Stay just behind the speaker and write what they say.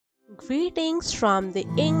Greetings from the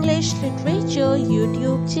English Literature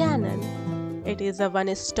YouTube channel. It is a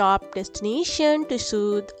one-stop destination to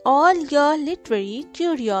soothe all your literary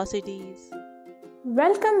curiosities.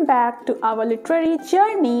 Welcome back to our literary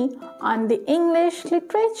journey on the English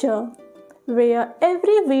literature, where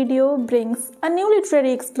every video brings a new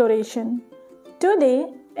literary exploration.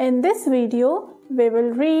 Today, in this video, we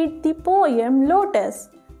will read the poem Lotus,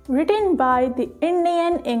 written by the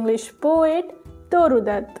Indian English poet Toru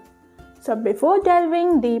Dutt. So before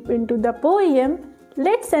delving deep into the poem,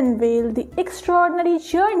 let's unveil the extraordinary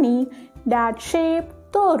journey that shaped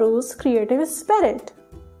Toru's creative spirit.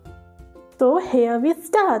 So here we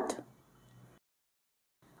start.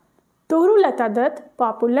 Toru Dutt,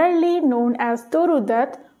 popularly known as Toru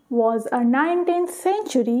Dutt, was a 19th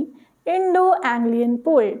century Indo-Anglian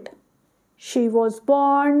poet. She was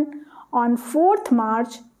born on 4th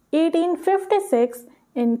March 1856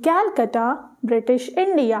 in Calcutta, British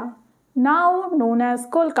India, now known as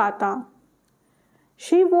Kolkata.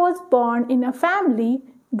 She was born in a family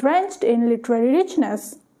drenched in literary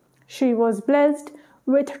richness. She was blessed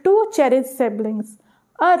with two cherished siblings,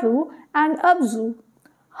 Aru and Abzu.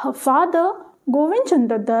 Her father, Govind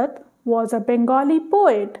Dutt, was a Bengali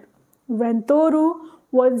poet. When Toru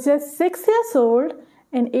was just 6 years old,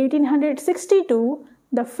 in 1862,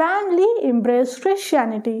 the family embraced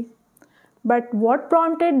Christianity. But what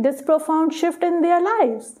prompted this profound shift in their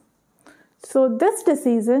lives? So this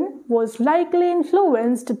decision was likely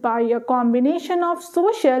influenced by a combination of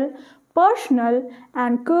social, personal,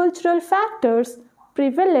 and cultural factors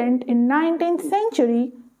prevalent in 19th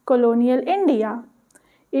century colonial India.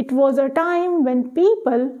 It was a time when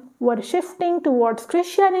people were shifting towards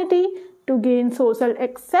Christianity to gain social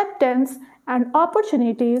acceptance and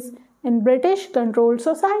opportunities in British-controlled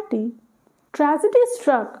society. Tragedy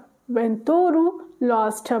struck when Toru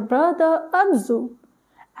lost her brother Abzu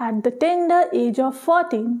at the tender age of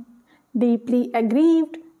 14. Deeply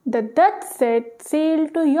aggrieved, the Dutts set sail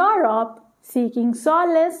to Europe, seeking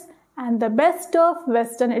solace and the best of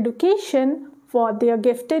Western education for their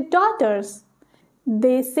gifted daughters.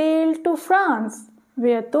 They sailed to France,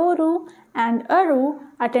 where Toru and Aru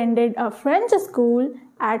attended a French school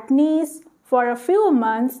at Nice for a few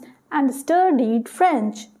months and studied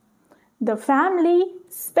French. The family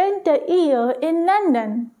spent a year in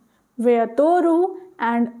London, where Toru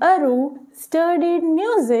and Aru studied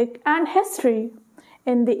music and history.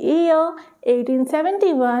 In the year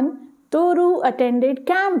 1871, Toru attended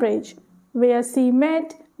Cambridge, where she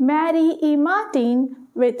met Mary E. Martin,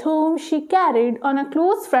 with whom she carried on a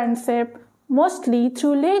close friendship, mostly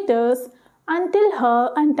through letters, until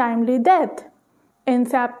her untimely death. In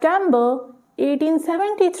September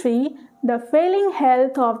 1873, the failing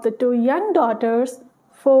health of the two young daughters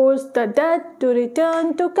forced the Dutt to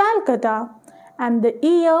return to Calcutta, and the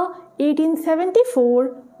year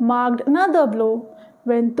 1874 marked another blow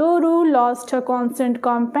when Toru lost her constant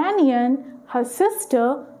companion, her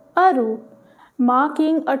sister Aru,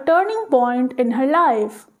 marking a turning point in her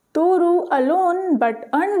life. Toru, alone but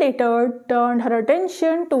undeterred, turned her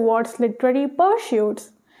attention towards literary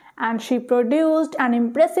pursuits, and she produced an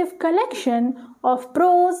impressive collection of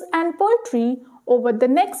prose and poetry over the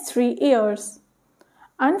next 3 years.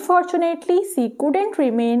 Unfortunately, she couldn't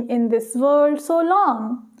remain in this world so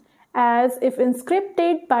long, as if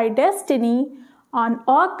inscripted by destiny on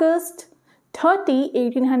August 30,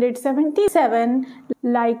 1877,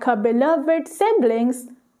 like her beloved siblings,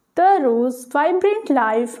 Toru's vibrant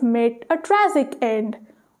life met a tragic end,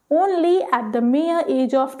 only at the mere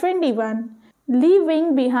age of 21,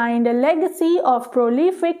 leaving behind a legacy of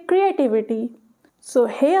prolific creativity. So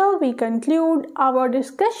here we conclude our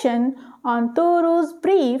discussion on Toru's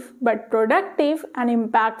brief but productive and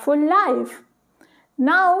impactful life.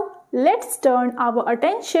 Now let's turn our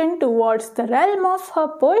attention towards the realm of her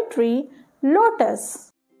poetry,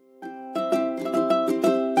 Lotus.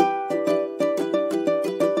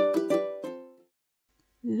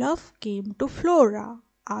 Love came to Flora,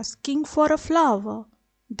 asking for a flower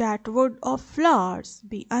that would of flowers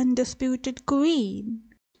be undisputed queen.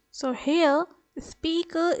 So here the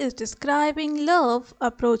speaker is describing love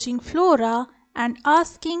approaching Flora and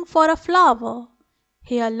asking for a flower.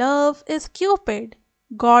 Here love is Cupid,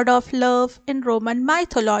 god of love in Roman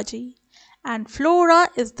mythology, and Flora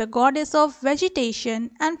is the goddess of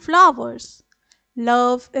vegetation and flowers.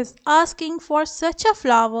 Love is asking for such a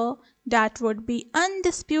flower that would be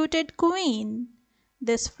undisputed queen.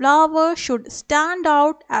 This flower should stand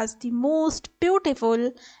out as the most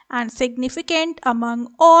beautiful and significant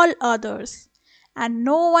among all others, and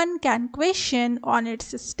no one can question on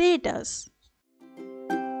its status.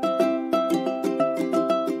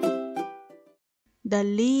 The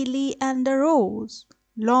lily and the rose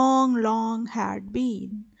long, long had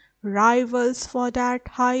been rivals for that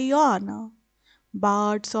high honor,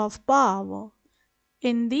 bards of power.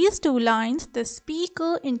 In these two lines, the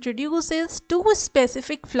speaker introduces two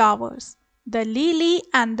specific flowers, the lily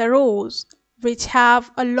and the rose, which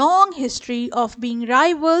have a long history of being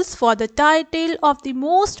rivals for the title of the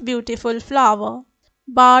most beautiful flower.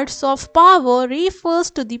 Bards of power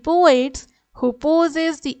refers to the poets who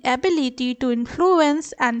possess the ability to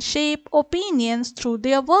influence and shape opinions through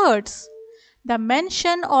their words. The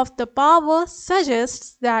mention of the power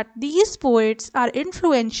suggests that these poets are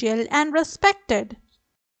influential and respected.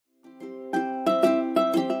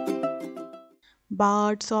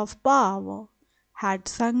 Bards of power had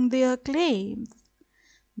sung their claims.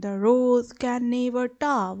 The rose can never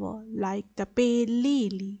tower like the pale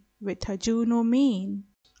lily with her Juno mane.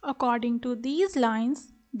 According to these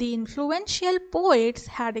lines, the influential poets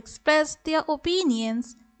had expressed their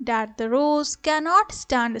opinions that the rose cannot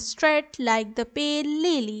stand straight like the pale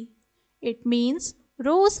lily. It means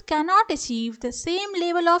rose cannot achieve the same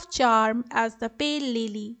level of charm as the pale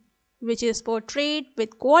lily, which is portrayed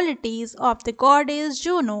with qualities of the goddess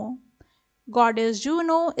Juno. Goddess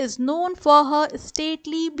Juno is known for her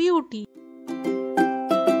stately beauty.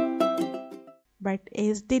 But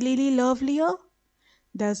is the lily lovelier?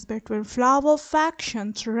 Thus between flower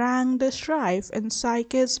factions rang the strife in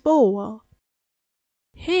Psyche's bower.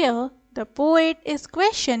 Here the poet is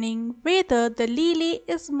questioning whether the lily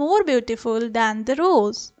is more beautiful than the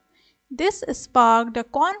rose. This sparked a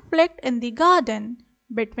conflict in the garden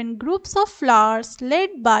between groups of flowers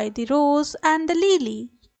led by the rose and the lily.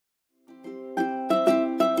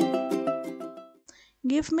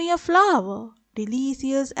 Give me a flower,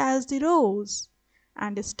 delicious as the rose,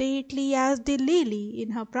 and stately as the lily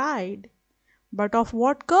in her pride. But of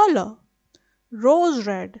what color? Rose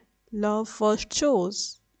red, love first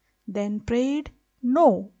chose, then prayed,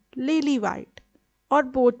 no, lily white, or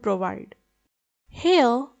both provide.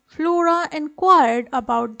 Here Flora inquired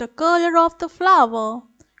about the color of the flower.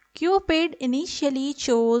 Cupid initially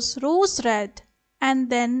chose rose red and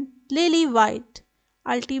then lily white,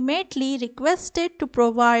 ultimately requested to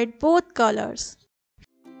provide both colors.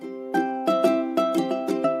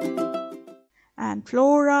 And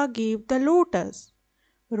Flora gave the lotus,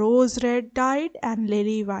 rose red dyed and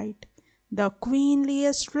lily white, the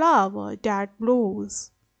queenliest flower that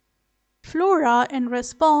blows. Flora in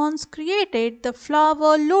response created the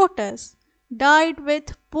flower lotus, dyed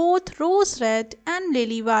with both rose red and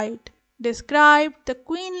lily white, described the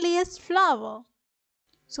queenliest flower.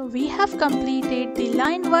 So we have completed the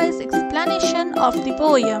line-wise explanation of the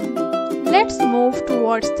poem. Let's move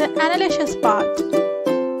towards the analysis part.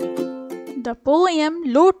 The poem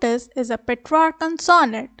Lotus is a Petrarchan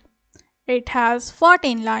sonnet. It has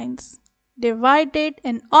 14 lines, divided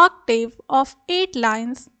in octave of 8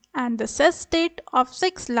 lines and the sestet of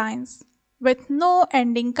 6 lines, with no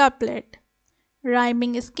ending couplet.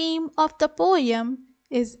 Rhyming scheme of the poem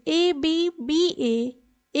is A-B-B-A,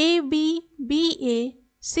 A-B-B-A,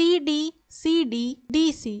 C-D, C-D,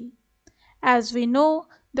 D-C. As we know,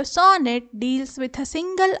 the sonnet deals with a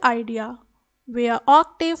single idea, where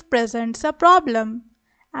octave presents a problem,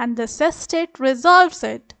 and the sestet resolves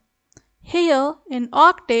it. Here, in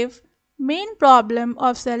octave, main problem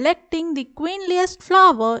of selecting the queenliest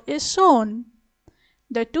flower is shown.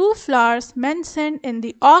 The two flowers mentioned in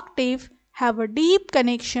the octave have a deep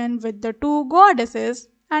connection with the two goddesses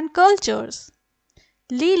and cultures.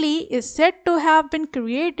 Lily is said to have been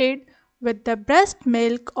created with the breast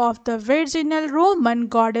milk of the virginal Roman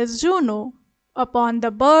goddess Juno. Upon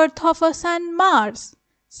the birth of her son Mars,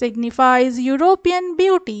 signifies European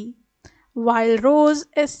beauty, while rose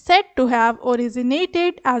is said to have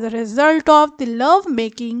originated as a result of the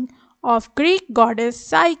love-making of Greek goddess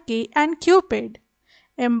Psyche and Cupid,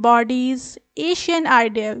 embodies Asian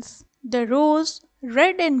ideals. The rose,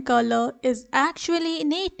 red in color, is actually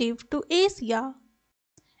native to Asia.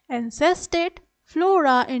 In sestet,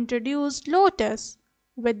 Flora introduced lotus,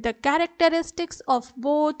 with the characteristics of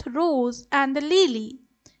both rose and the lily,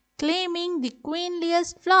 claiming the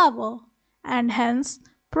queenliest flower, and hence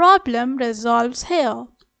problem resolves here.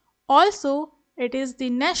 Also, it is the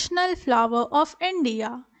national flower of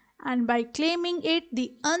India, and by claiming it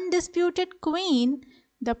the undisputed queen,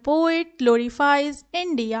 the poet glorifies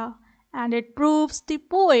India, and it proves the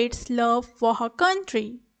poet's love for her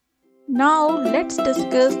country. Now let's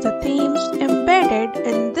discuss the themes embedded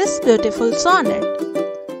in this beautiful sonnet.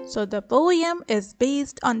 So the poem is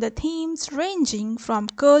based on the themes ranging from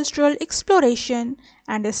cultural exploration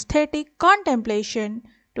and aesthetic contemplation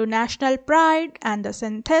to national pride and the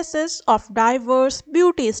synthesis of diverse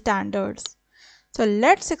beauty standards. So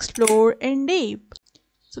let's explore in deep.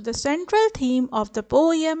 So the central theme of the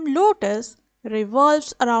poem Lotus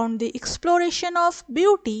revolves around the exploration of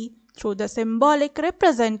beauty through the symbolic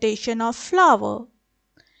representation of flower.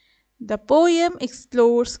 The poem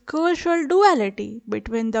explores cultural duality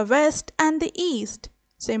between the West and the East,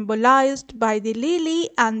 symbolized by the lily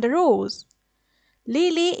and the rose.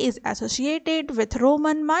 Lily is associated with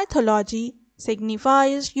Roman mythology,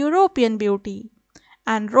 signifies European beauty,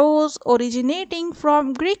 and rose, originating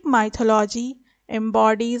from Greek mythology,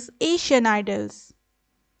 embodies Asian idols.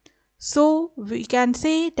 So, we can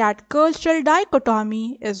say that cultural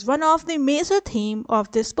dichotomy is one of the major themes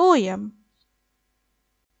of this poem.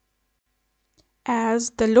 As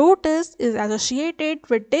the lotus is associated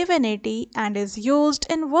with divinity and is used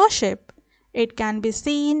in worship, it can be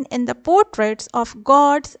seen in the portraits of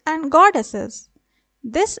gods and goddesses.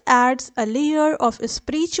 This adds a layer of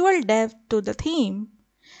spiritual depth to the theme,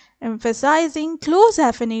 emphasizing close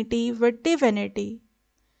affinity with divinity.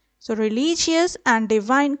 So, religious and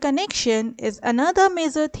divine connection is another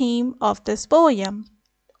major theme of this poem.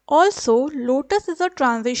 Also, Lotus is a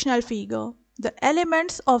transitional figure. The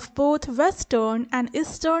elements of both Western and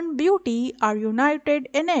Eastern beauty are united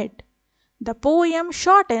in it. The poem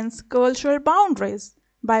shortens cultural boundaries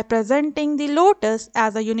by presenting the lotus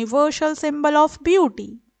as a universal symbol of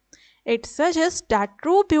beauty. It suggests that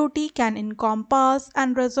true beauty can encompass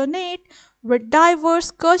and resonate with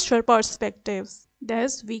diverse cultural perspectives.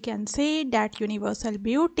 Thus, we can say that universal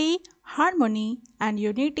beauty, harmony, and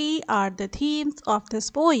unity are the themes of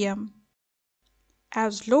this poem.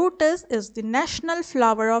 As lotus is the national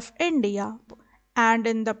flower of India, and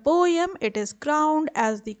in the poem it is crowned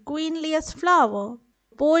as the queenliest flower.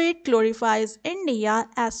 The poet glorifies India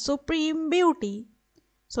as supreme beauty.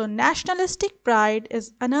 So, nationalistic pride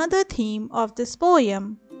is another theme of this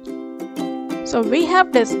poem. So, we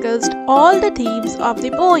have discussed all the themes of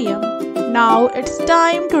the poem. Now it's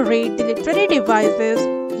time to read the literary devices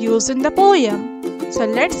used in the poem. So,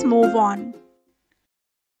 let's move on.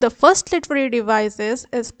 The first literary device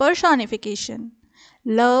is personification.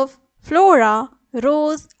 Love, Flora,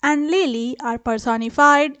 Rose, and Lily are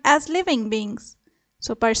personified as living beings.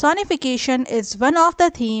 So personification is one of the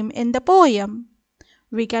themes in the poem.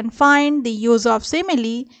 We can find the use of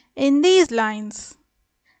simile in these lines.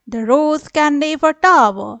 The rose can live a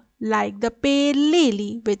tower, like the pale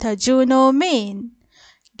lily with her Juno mane.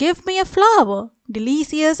 Give me a flower,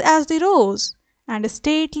 delicious as the rose, and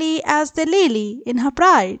stately as the lily in her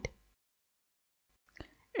pride.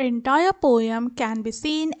 Entire poem can be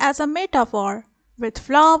seen as a metaphor, with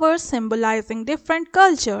flowers symbolizing different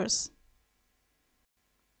cultures.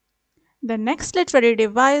 The next literary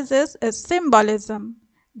device is symbolism.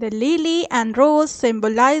 The lily and rose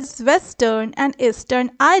symbolize Western and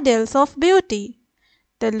Eastern ideals of beauty.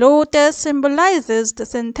 The lotus symbolizes the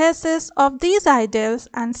synthesis of these ideals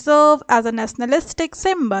and serve as a nationalistic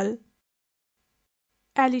symbol.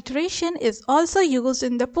 Alliteration is also used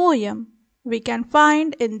in the poem. We can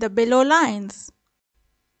find in the below lines.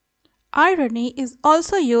 Irony is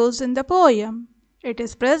also used in the poem. It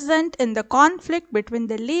is present in the conflict between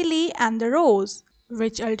the lily and the rose,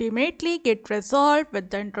 which ultimately get resolved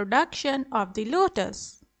with the introduction of the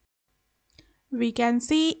lotus. We can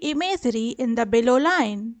see imagery in the below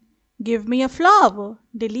line. Give me a flower,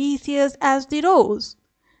 delicious as the rose.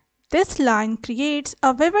 This line creates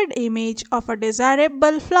a vivid image of a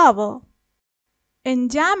desirable flower.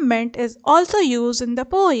 Enjambment is also used in the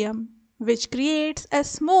poem, which creates a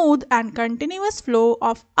smooth and continuous flow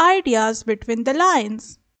of ideas between the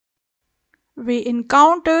lines. We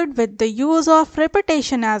encountered with the use of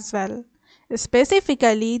repetition as well,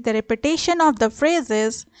 specifically the repetition of the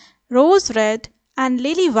phrases rose red and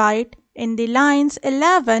lily white in the lines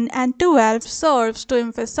 11 and 12 serves to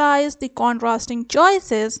emphasize the contrasting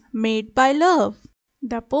choices made by love.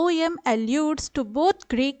 The poem alludes to both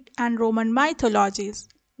Greek and Roman mythologies,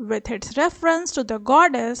 with its reference to the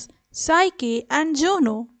goddess Psyche and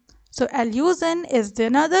Juno. So allusion is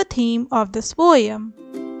another theme of this poem.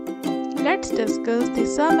 Let's discuss the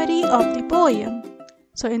summary of the poem.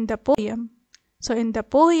 So in the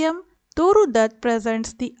poem, Toru Dutt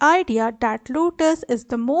presents the idea that lotus is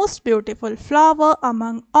the most beautiful flower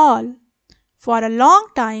among all. For a long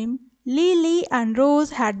time, lily and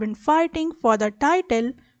rose had been fighting for the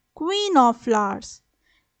title Queen of Flowers.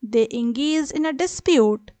 They engaged in a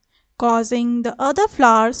dispute, causing the other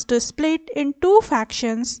flowers to split in two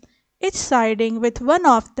factions, each siding with one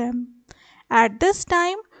of them. At this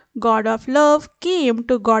time, God of Love came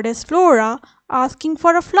to Goddess Flora asking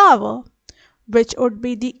for a flower, which would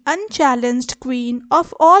be the unchallenged queen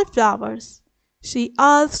of all flowers. She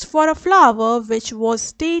asked for a flower which was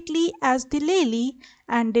stately as the lily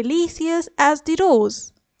and delicious as the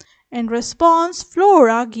rose. In response,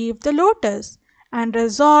 Flora gave the lotus and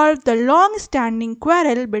resolved the long-standing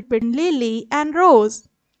quarrel between lily and rose.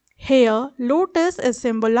 Here, lotus is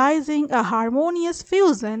symbolizing a harmonious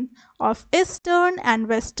fusion of Eastern and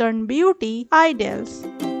Western beauty ideals.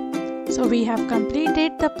 So we have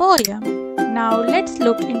completed the poem. Now let's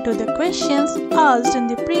look into the questions asked in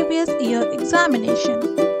the previous year examination.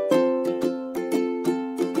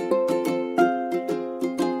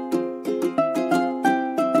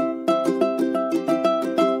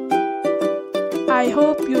 I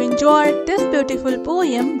hope you enjoyed this beautiful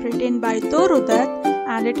poem written by Toru Dutt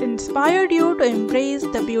and it inspired you to embrace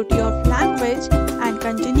the beauty of language and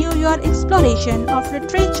continue your exploration of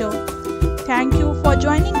literature. Thank you for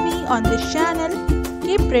joining me on this channel.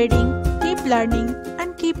 Keep reading, keep learning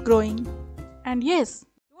and keep growing. And yes,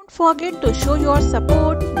 don't forget to show your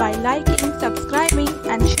support by liking, subscribing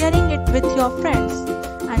and sharing it with your friends.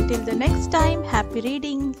 Until the next time, happy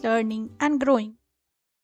reading, learning and growing.